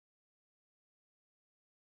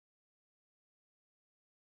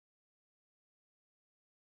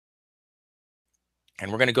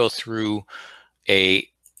And we're going to go through a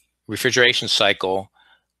refrigeration cycle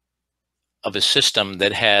of a system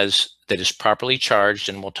that is properly charged,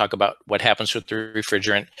 and we'll talk about what happens with the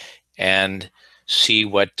refrigerant and see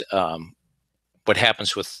what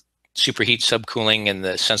happens with superheat, subcooling, and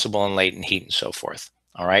the sensible and latent heat and so forth.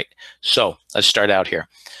 All right, so let's start out here.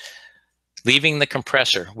 Leaving the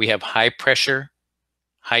compressor, we have high pressure,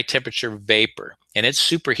 high temperature vapor, and it's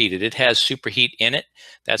superheated. It has superheat in it.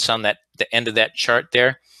 That's on the end of that chart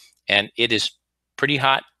there, and it is pretty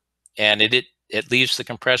hot, and it leaves the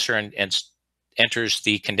compressor and enters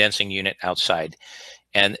the condensing unit outside.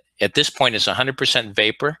 And at this point, it's 100%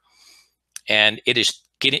 vapor, and it's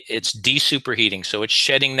de-superheating, so it's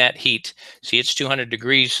shedding that heat. See, it's 200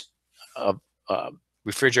 degrees of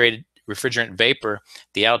refrigerant vapor.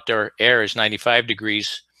 The outdoor air is 95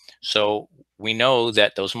 degrees, so we know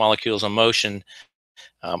that those molecules in motion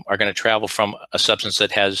are going to travel from a substance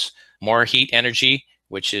that has more heat energy,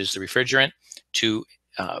 which is the refrigerant, to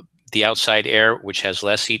the outside air, which has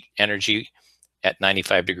less heat energy at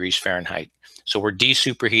 95 degrees Fahrenheit. So we're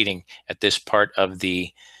de-superheating at this part of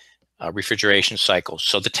the refrigeration cycle.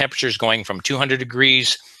 So the temperature is going from 200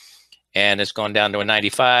 degrees and it's going down to a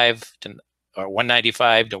 95 or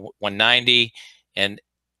 195 to 190. And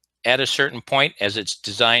at a certain point, as it's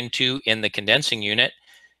designed to in the condensing unit,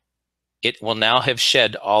 it will now have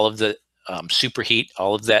shed all of the superheat,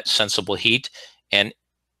 all of that sensible heat, and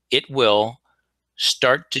it will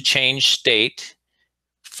start to change state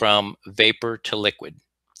from vapor to liquid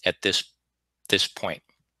at this point.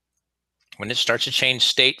 When it starts to change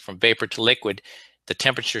state from vapor to liquid, the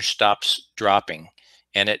temperature stops dropping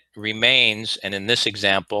and it remains, and in this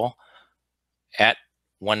example, at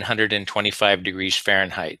 125 degrees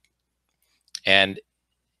Fahrenheit. And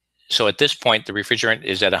so at this point, the refrigerant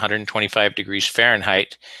is at 125 degrees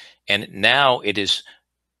Fahrenheit, and now it is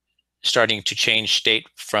starting to change state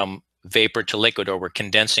from vapor to liquid, or we're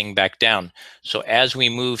condensing back down. So as we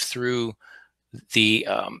move through the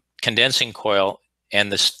condensing coil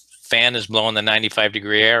and the fan is blowing the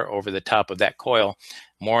 95-degree air over the top of that coil,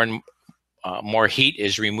 more and more heat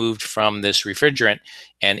is removed from this refrigerant,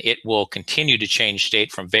 and it will continue to change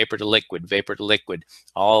state from vapor to liquid, vapor to liquid.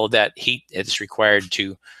 All of that heat is required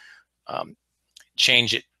to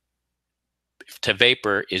change it to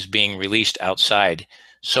vapor is being released outside.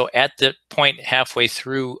 So at the point halfway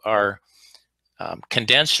through our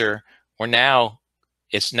condenser,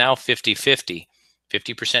 it's now 50-50,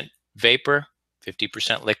 50% vapor,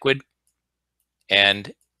 50% liquid,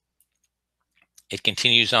 and it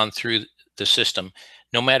continues on through the system.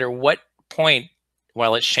 No matter what point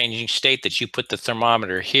while it's changing state that you put the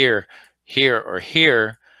thermometer here, here, or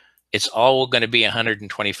here, it's all going to be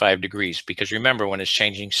 125 degrees, because remember, when it's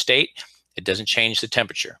changing state, it doesn't change the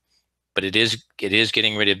temperature, but it is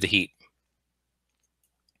getting rid of the heat.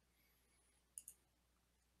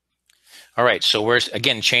 All right, so we're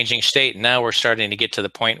again changing state. Now we're starting to get to the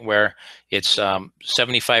point where it's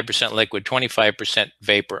 75% liquid, 25%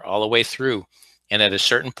 vapor, all the way through. And at a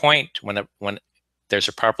certain point, when there's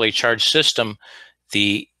a properly charged system,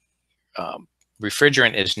 the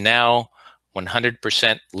refrigerant is now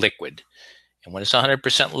 100% liquid. And when it's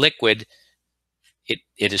 100% liquid,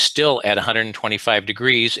 it is still at 125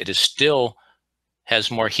 degrees. It is still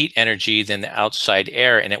has more heat energy than the outside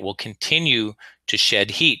air, and it will continue to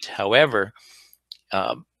shed heat. However,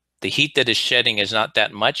 the heat that is shedding is not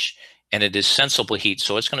that much, and it is sensible heat.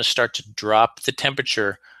 So it's going to start to drop the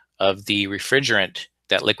temperature of the refrigerant,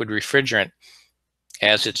 that liquid refrigerant,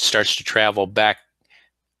 as it starts to travel back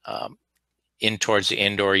in towards the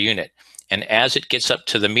indoor unit. And as it gets up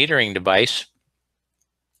to the metering device,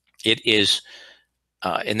 it is,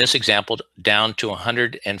 in this example, down to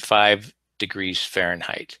 105 degrees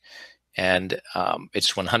Fahrenheit. And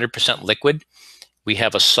it's 100% liquid. We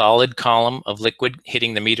have a solid column of liquid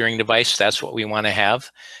hitting the metering device. That's what we want to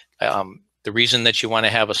have. The reason that you want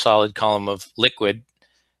to have a solid column of liquid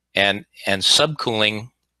and subcooling,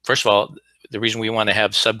 first of all, the reason we want to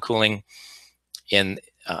have subcooling in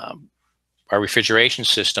our refrigeration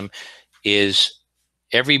system is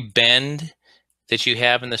every bend that you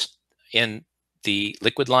have in the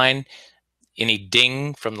liquid line, any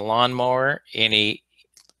ding from the lawnmower, any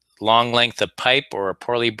long length of pipe or a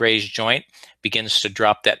poorly brazed joint begins to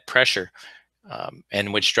drop that pressure,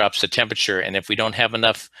 and which drops the temperature. And if we don't have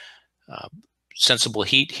enough sensible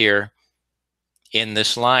heat here in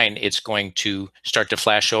this line, it's going to start to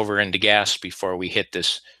flash over into gas before we hit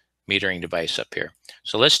this metering device up here.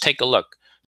 So let's take a look.